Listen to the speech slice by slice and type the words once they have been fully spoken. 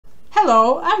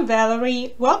Hello, I'm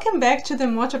Valerie. Welcome back to the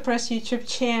MotoPress YouTube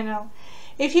channel.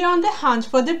 If you're on the hunt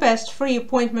for the best free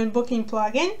appointment booking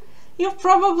plugin, you've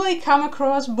probably come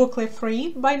across Bookly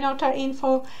Free by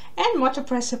Nota.info and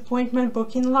MotoPress Appointment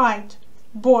Booking Lite.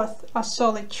 Both are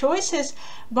solid choices,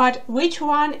 but which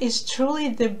one is truly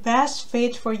the best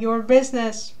fit for your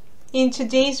business? In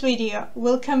today's video,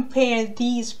 we'll compare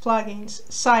these plugins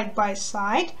side by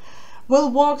side. We'll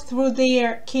walk through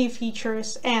their key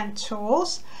features and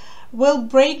tools. We'll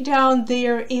break down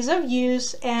their ease of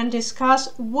use and discuss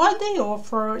what they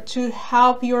offer to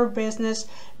help your business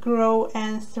grow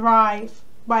and thrive.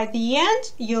 By the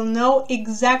end, you'll know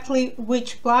exactly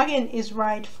which plugin is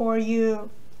right for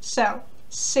you. So,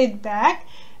 sit back,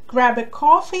 grab a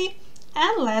coffee,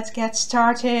 and let's get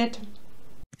started.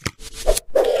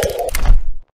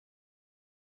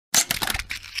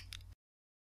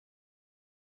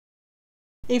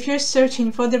 If you're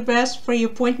searching for the best free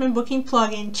appointment booking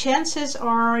plugin, chances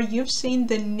are you've seen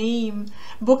the name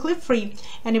Bookly Free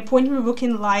and Appointment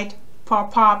Booking Lite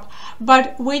pop up.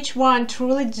 But which one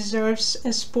truly deserves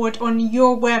a spot on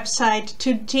your website?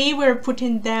 Today we're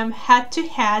putting them head to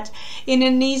head in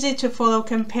an easy to follow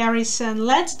comparison.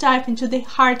 Let's dive into the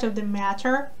heart of the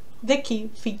matter, the key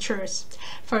features.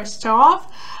 First off,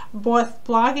 both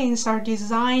plugins are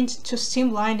designed to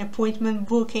streamline appointment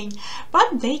booking,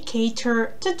 but they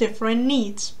cater to different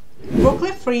needs.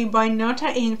 Bookly Free by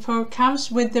Nota.info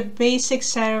comes with the basic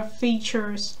set of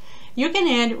features. You can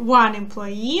add 1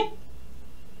 employee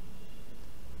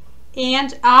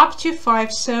and up to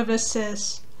 5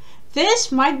 services.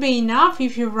 This might be enough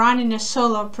if you're running a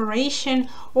solo operation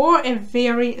or a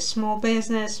very small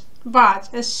business. But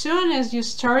as soon as you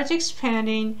start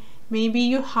expanding, maybe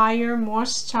you hire more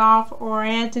staff or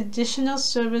add additional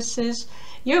services,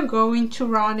 you're going to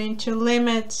run into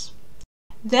limits.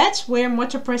 That's where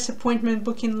MotoPress Appointment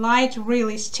Booking Lite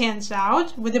really stands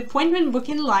out. With Appointment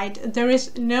Booking Lite, there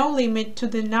is no limit to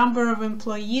the number of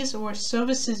employees or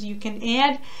services you can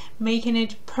add, making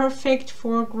it perfect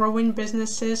for growing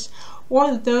businesses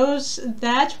or those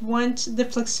that want the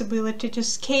flexibility to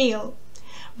scale.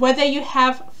 Whether you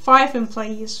have 5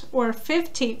 employees or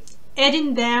 50,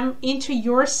 adding them into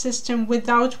your system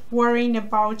without worrying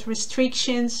about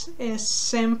restrictions is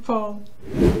simple.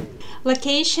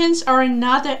 Locations are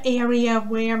another area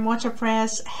where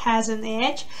MotoPress has an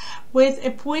edge. With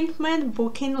Appointment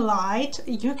Booking Lite,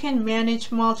 you can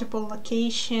manage multiple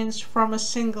locations from a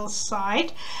single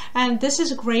site, and this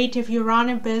is great if you run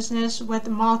a business with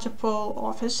multiple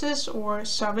offices or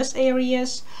service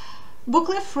areas.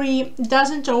 Bookly Free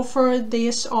doesn't offer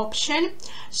this option,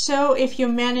 so if you're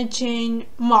managing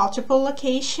multiple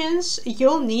locations,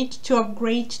 you'll need to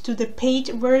upgrade to the paid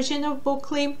version of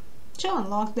Bookly to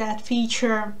unlock that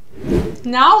feature.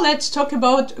 Now let's talk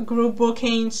about group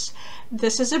bookings.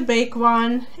 This is a big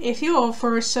one. If you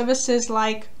offer services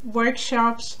like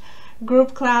workshops,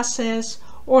 group classes,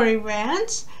 or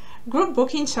events, group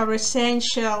bookings are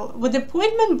essential. With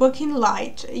Appointment Booking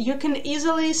Lite, you can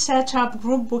easily set up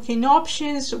group booking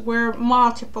options where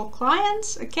multiple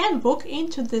clients can book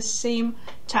into the same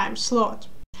time slot.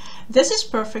 This is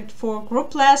perfect for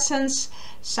group lessons,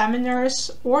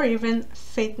 seminars, or even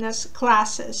fitness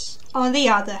classes. On the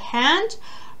other hand,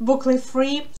 Bookly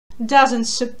Free doesn't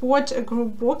support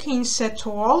group bookings at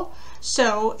all.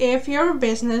 So if your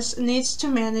business needs to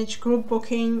manage group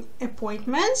booking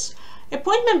appointments,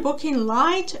 Appointment Booking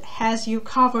Lite has you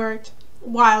covered,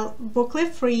 while Bookly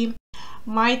Free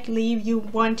might leave you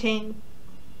wanting.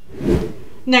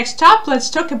 Next up, let's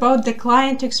talk about the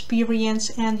client experience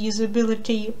and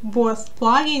usability. Both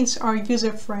plugins are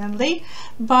user-friendly,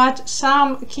 but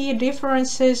some key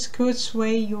differences could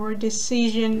sway your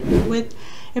decision. With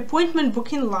Appointment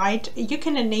Booking Lite, you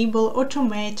can enable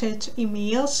automated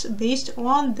emails based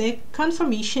on the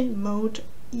confirmation mode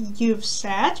you've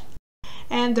set.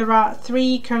 And there are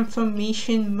 3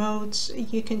 confirmation modes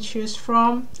you can choose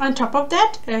from. On top of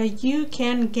that, you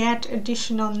can get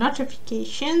additional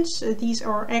notifications. These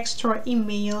are extra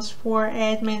emails for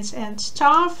admins and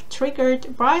staff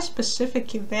triggered by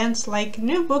specific events like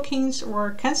new bookings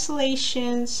or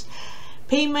cancellations,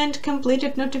 payment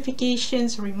completed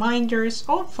notifications, reminders,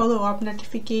 or follow-up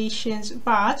notifications.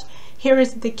 But here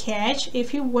is the catch: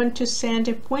 if you want to send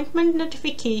appointment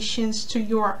notifications to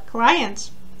your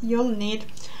clients, you'll need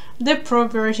the Pro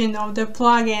version of the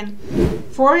plugin.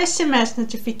 For SMS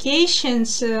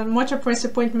notifications, MotoPress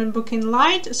Appointment Booking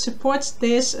Lite supports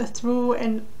this through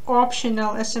an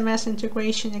optional SMS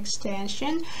integration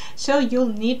extension, so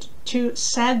you'll need to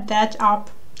set that up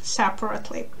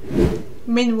separately.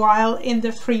 Meanwhile, in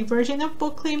the free version of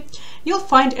Bookly, you'll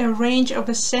find a range of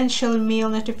essential mail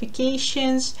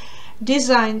notifications,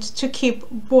 designed to keep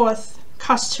both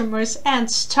customers and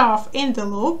staff in the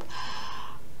loop.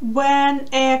 When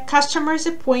a customer's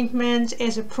appointment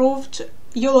is approved,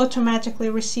 you'll automatically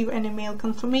receive an email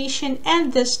confirmation,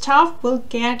 and the staff will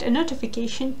get a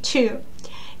notification too.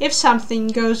 If something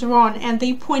goes wrong and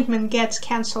the appointment gets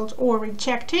cancelled or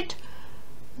rejected,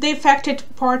 the affected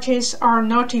parties are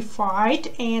notified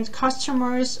and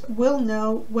customers will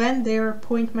know when their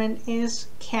appointment is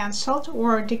cancelled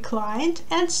or declined,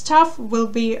 and staff will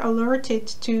be alerted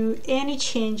to any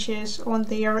changes on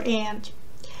their end.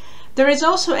 There is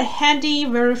also a handy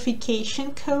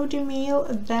verification code email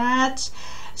that's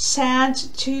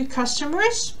sent to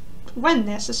customers when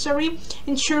necessary,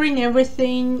 ensuring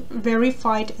everything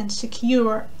verified and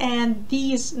secure. And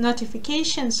these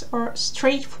notifications are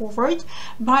straightforward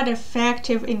but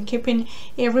effective in keeping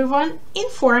everyone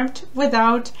informed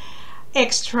without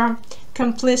extra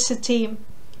complexity.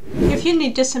 If you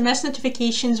need SMS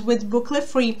notifications with Bookly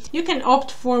Free, you can opt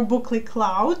for Bookly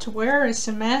Cloud, where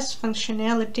SMS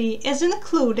functionality is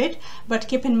included, but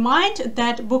keep in mind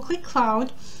that Bookly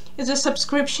Cloud is a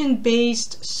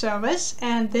subscription-based service,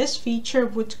 and this feature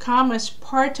would come as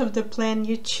part of the plan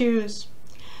you choose.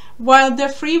 While the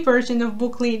free version of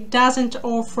Bookly doesn't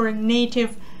offer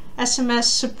native SMS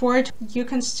support, you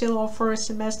can still offer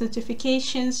SMS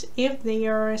notifications if they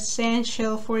are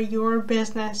essential for your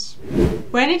business.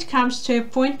 When it comes to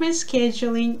appointment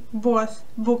scheduling, both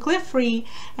Bookly Free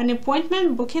and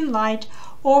Appointment Booking Lite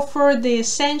offer the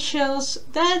essentials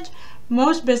that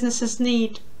most businesses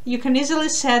need. You can easily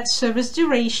set service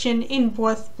duration in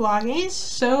both plugins,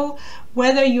 so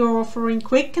whether you're offering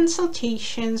quick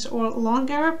consultations or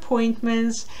longer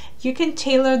appointments, you can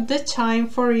tailor the time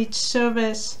for each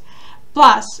service.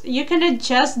 Plus, you can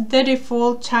adjust the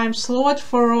default time slot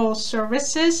for all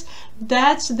services.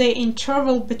 That's the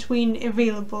interval between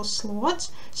available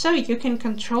slots, so you can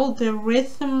control the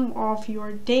rhythm of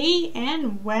your day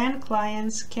and when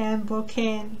clients can book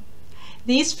in.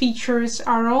 These features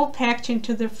are all packed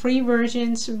into the free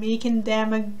versions, making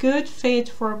them a good fit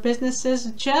for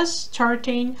businesses just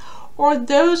starting or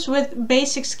those with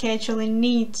basic scheduling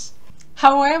needs.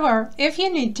 However, if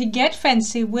you need to get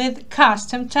fancy with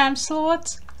custom time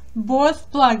slots,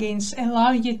 both plugins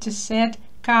allow you to set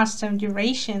custom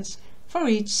durations for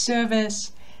each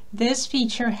service. This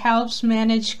feature helps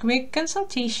manage quick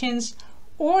consultations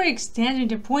or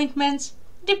extended appointments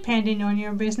depending on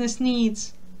your business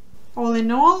needs. All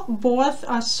in all, both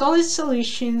are solid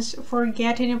solutions for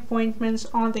getting appointments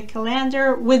on the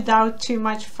calendar without too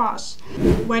much fuss.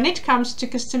 When it comes to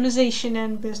customization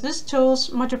and business tools,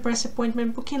 MotoPress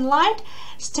Appointment Booking Lite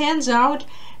stands out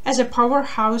as a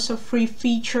powerhouse of free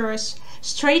features.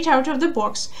 Straight out of the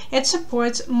box, it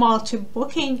supports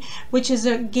multi-booking, which is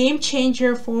a game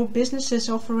changer for businesses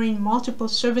offering multiple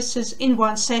services in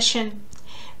one session.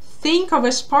 Think of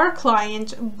a spa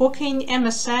client booking a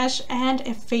massage and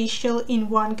a facial in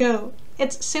one go.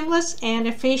 It's seamless and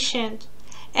efficient.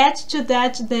 Add to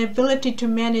that the ability to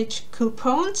manage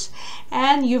coupons,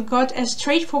 and you've got a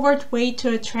straightforward way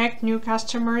to attract new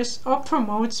customers or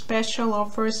promote special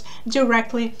offers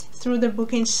directly through the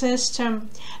booking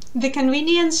system. The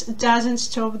convenience doesn't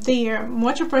stop there.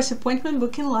 MotoPress Appointment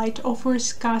Booking Lite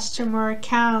offers customer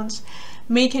accounts,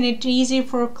 making it easy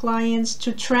for clients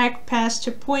to track past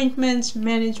appointments,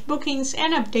 manage bookings,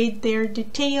 and update their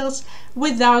details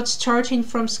without starting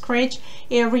from scratch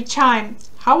every time.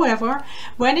 However,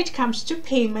 when it comes to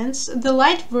payments, the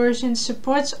Lite version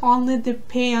supports only the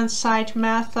pay-on-site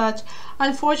method.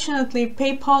 Unfortunately,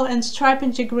 PayPal and Stripe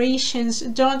integrations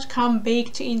don't come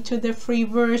baked into the free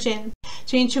version.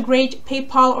 To integrate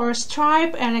PayPal or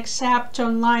Stripe and accept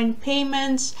online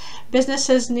payments,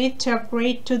 businesses need to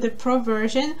upgrade to the Pro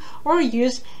version or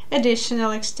use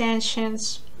additional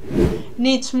extensions.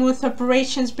 Need smooth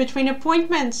operations between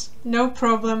appointments? No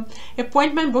problem.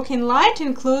 Appointment Booking Lite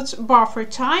includes buffer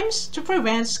times to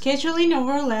prevent scheduling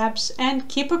overlaps and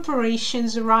keep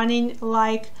operations running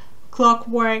like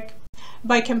clockwork.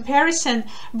 By comparison,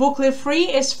 Bookly Free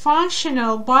is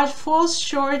functional but falls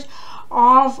short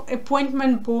of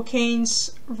Appointment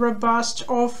Booking's robust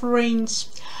offerings.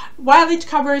 While it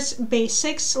covers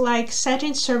basics like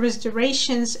setting service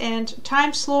durations and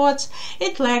time slots,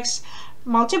 it lacks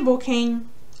multi-booking,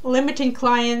 limiting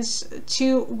clients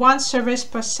to one service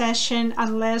per session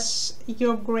unless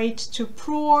you upgrade to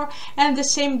Pro, and the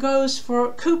same goes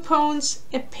for coupons.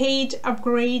 A paid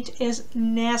upgrade is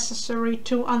necessary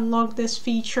to unlock this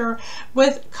feature.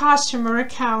 With customer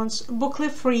accounts,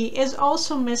 Bookly Free is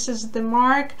also misses the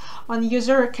mark on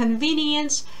user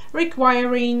convenience,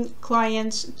 requiring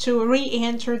clients to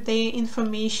re-enter their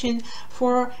information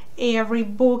for every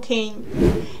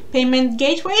booking. Payment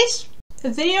gateways?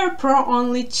 they are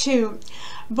pro-only too.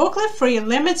 Booklet Free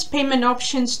limits payment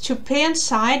options to pay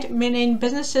inside, meaning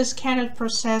businesses cannot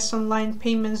process online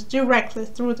payments directly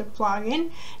through the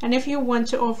plugin. And if you want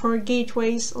to offer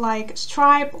gateways like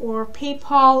Stripe or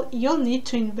PayPal, you'll need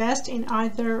to invest in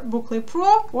either Booklet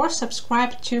Pro or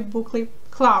subscribe to Booklet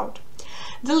Cloud.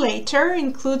 The latter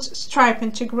includes Stripe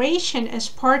integration as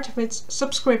part of its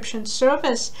subscription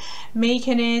service,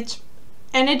 making it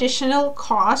an additional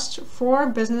cost for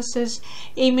businesses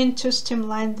aiming to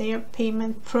streamline their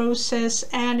payment process.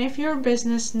 And if your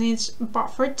business needs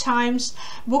buffer times,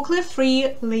 Booklet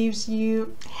Free leaves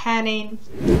you hanging.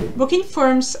 Booking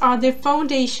forms are the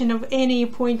foundation of any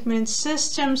appointment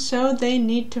system, so they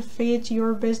need to fit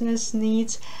your business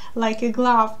needs like a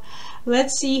glove.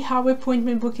 Let's see how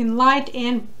Appointment Booking Lite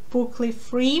and Booklet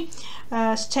Free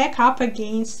stack up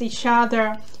against each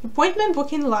other. Appointment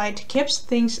Booking Lite keeps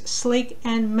things slick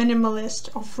and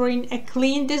minimalist, offering a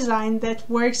clean design that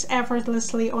works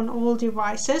effortlessly on all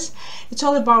devices. It's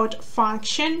all about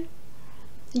function,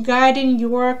 guiding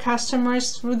your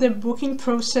customers through the booking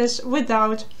process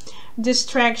without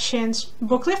distractions.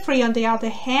 Booklet Free, on the other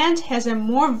hand, has a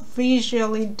more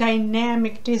visually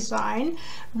dynamic design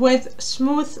with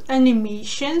smooth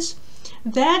animations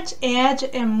that add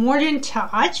a modern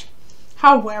touch.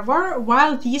 However,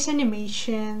 while these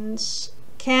animations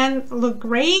can look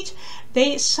great,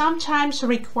 they sometimes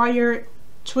require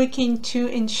tweaking to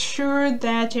ensure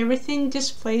that everything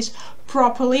displays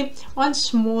properly on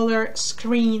smaller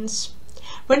screens.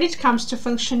 When it comes to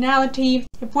functionality,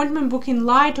 Appointment Booking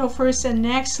Lite offers an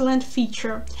excellent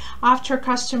feature. After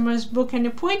customers book an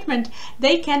appointment,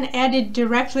 they can add it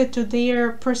directly to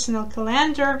their personal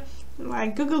calendar,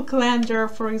 like Google Calendar,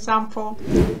 for example.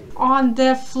 On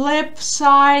the flip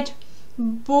side,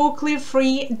 Booklet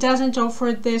Free doesn't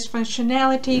offer this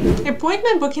functionality.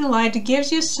 Appointment Booking Lite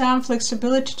gives you some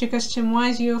flexibility to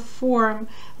customize your form,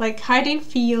 like hiding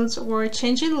fields or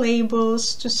changing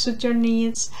labels to suit your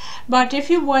needs. But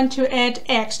if you want to add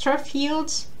extra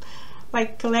fields,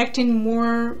 like collecting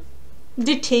more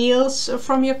details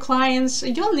from your clients,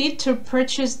 you'll need to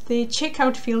purchase the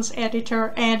Checkout Fields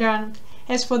Editor add-on.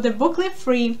 As for the Booklet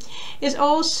Free, it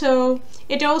also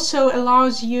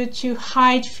allows you to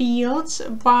hide fields,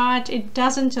 but it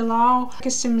doesn't allow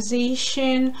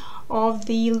customization of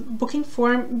the booking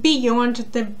form beyond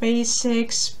the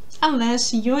basics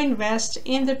unless you invest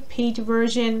in the paid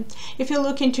version. If you're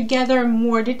looking to gather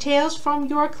more details from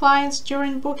your clients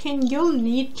during booking, you'll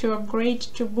need to upgrade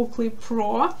to Booklet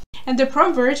Pro. And the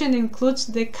Pro version includes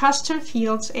the Custom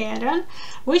Fields add-on,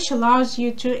 which allows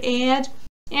you to add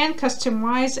and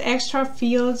customize extra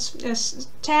fields as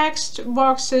text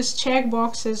boxes,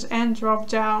 checkboxes, and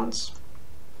drop-downs.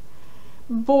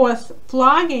 Both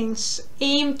plugins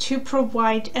aim to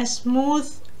provide a smooth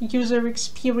user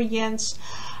experience.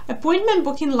 Appointment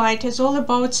Booking Lite is all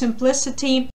about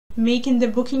simplicity, making the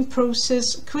booking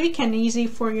process quick and easy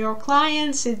for your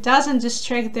clients. It doesn't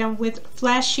distract them with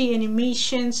flashy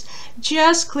animations,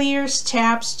 just clear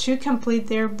steps to complete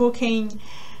their booking.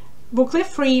 Booklet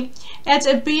Free adds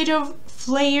a bit of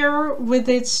flair with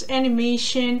its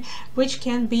animation, which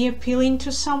can be appealing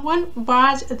to someone,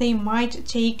 but they might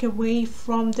take away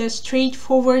from the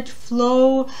straightforward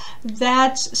flow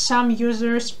that some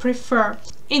users prefer.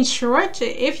 In short,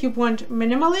 if you want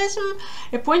minimalism,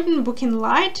 Appointment Booking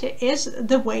Lite is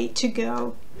the way to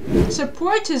go.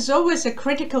 Support is always a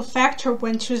critical factor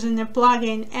when choosing a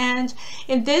plugin, and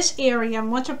in this area,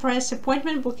 MotoPress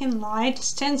Appointment Booking Lite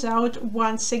stands out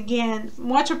once again.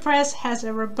 MotoPress has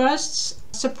a robust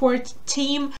support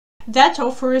team that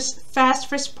offers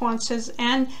fast responses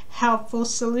and helpful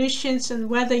solutions, and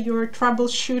whether you're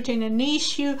troubleshooting an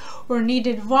issue or need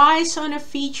advice on a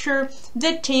feature,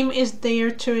 the team is there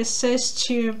to assist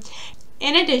you.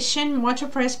 In addition,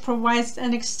 MotoPress provides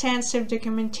an extensive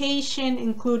documentation,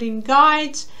 including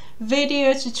guides,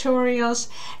 video tutorials,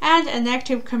 and an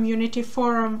active community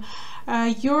forum.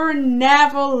 You're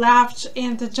never left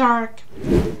in the dark.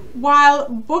 While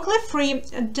Booklet Free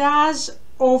does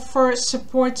offer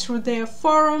support through their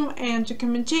forum and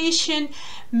documentation,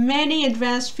 many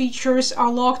advanced features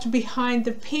are locked behind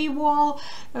the paywall,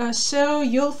 so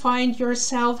you'll find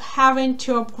yourself having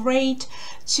to upgrade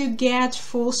to get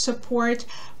full support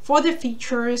for the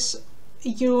features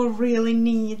you really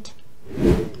need.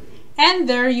 And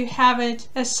there you have it,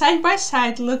 a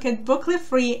side-by-side look at Booklet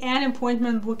Free and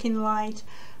Appointment Booking Lite.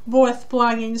 Both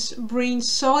plugins bring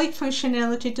solid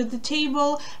functionality to the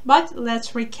table, but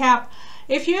let's recap.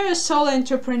 If you're a solo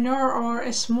entrepreneur or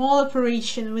a small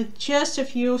operation with just a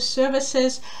few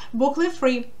services, Booklet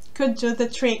Free could do the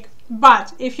trick.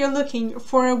 But if you're looking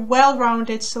for a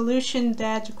well-rounded solution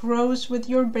that grows with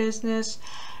your business,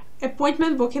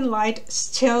 Appointment Booking Lite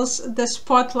steals the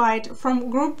spotlight from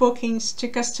group bookings to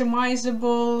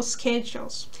customizable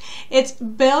schedules. It's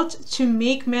built to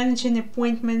make managing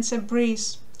appointments a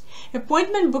breeze.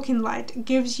 Appointment Booking Lite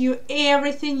gives you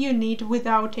everything you need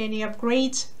without any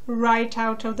upgrades right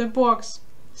out of the box.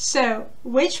 So,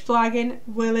 which plugin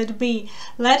will it be?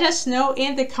 Let us know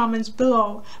in the comments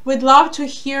below. We'd love to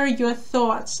hear your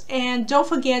thoughts, and don't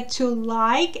forget to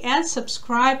like and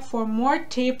subscribe for more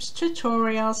tips,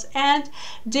 tutorials, and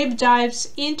deep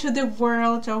dives into the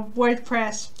world of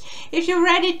WordPress. If you're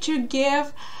ready to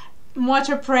give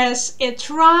MotoPress a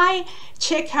try,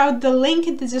 check out the link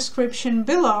in the description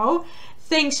below.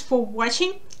 Thanks for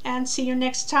watching and see you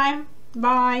next time.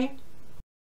 Bye.